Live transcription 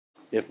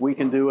If we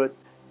can do it,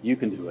 you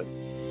can do it.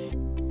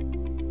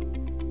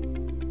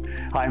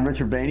 Hi, I'm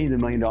Richard Bainey, the $1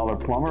 Million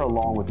Plumber,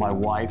 along with my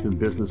wife and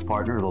business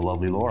partner, the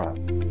lovely Laura.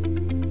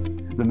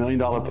 The $1 Million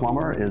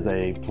Plumber is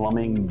a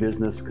plumbing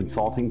business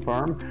consulting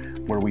firm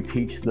where we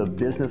teach the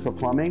business of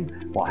plumbing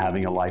while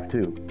having a life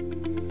too.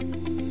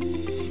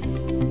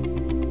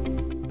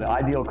 The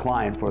ideal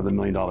client for the $1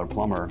 Million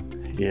Plumber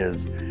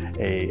is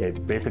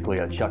basically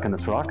a chuck in the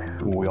truck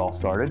when we all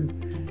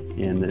started,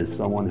 and is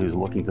someone who's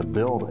looking to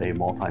build a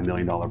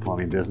multi-million-dollar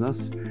plumbing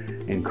business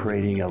and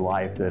creating a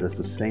life that is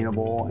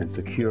sustainable and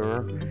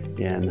secure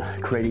in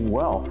creating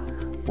wealth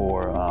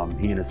for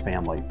he and his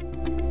family.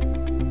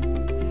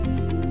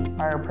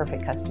 Our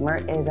perfect customer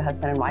is a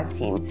husband and wife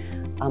team,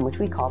 which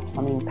we call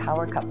plumbing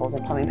power couples. A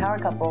plumbing power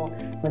couple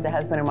was a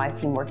husband and wife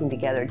team working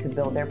together to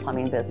build their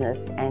plumbing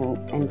business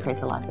and create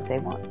the life that they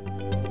want.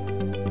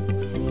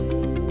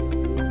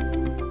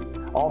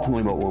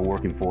 Ultimately, what we're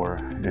working for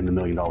in the $1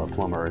 Million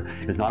Plumber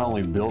is not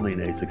only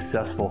building a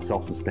successful,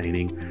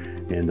 self-sustaining,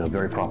 and a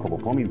very profitable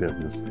plumbing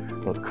business,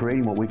 but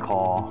creating what we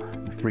call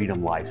the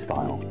freedom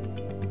lifestyle.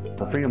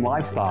 The freedom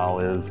lifestyle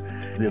is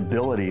the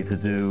ability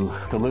to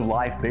live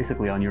life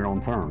basically on your own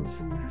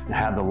terms, to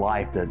have the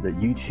life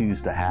that you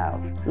choose to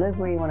have. Live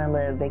where you want to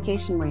live,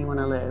 vacation where you want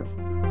to live.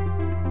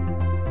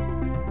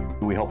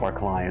 We help our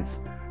clients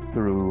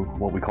through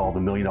what we call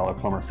the $1 Million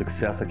Plumber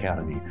Success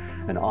Academy,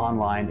 an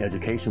online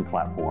education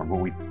platform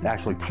where we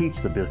actually teach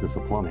the business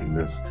of plumbing.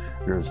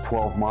 There's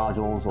 12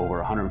 modules, over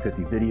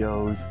 150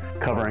 videos,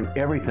 covering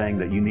everything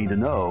that you need to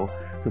know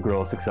to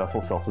grow a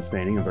successful,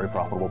 self-sustaining, and very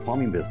profitable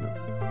plumbing business.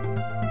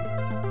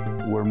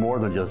 We're more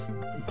than just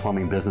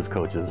plumbing business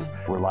coaches,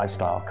 we're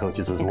lifestyle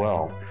coaches as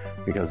well,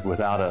 because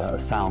without a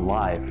sound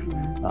life,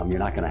 you're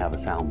not going to have a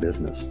sound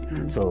business.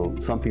 So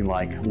something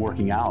like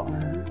working out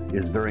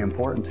is very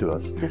important to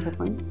us.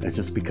 Discipline. It's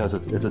just because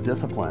it's a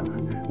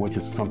discipline, which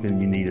is something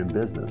you need in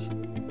business.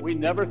 We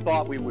never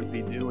thought we would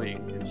be doing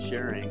and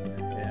sharing,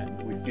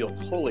 and we feel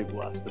totally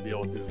blessed to be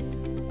able to,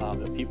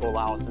 that people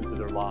allow us into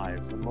their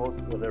lives. And most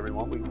of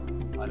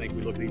everyone, I think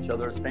we look at each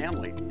other as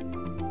family.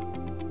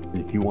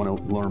 If you want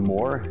to learn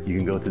more, you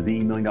can go to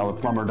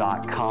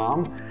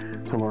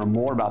themilliondollarplumber.com to learn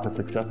more about the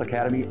Success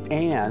Academy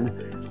and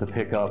to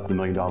pick up the $1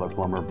 Million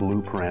Plumber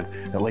Blueprint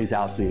that lays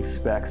out the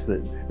specs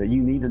that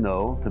you need to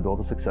know to build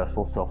a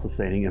successful,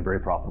 self-sustaining, and very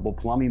profitable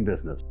plumbing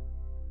business.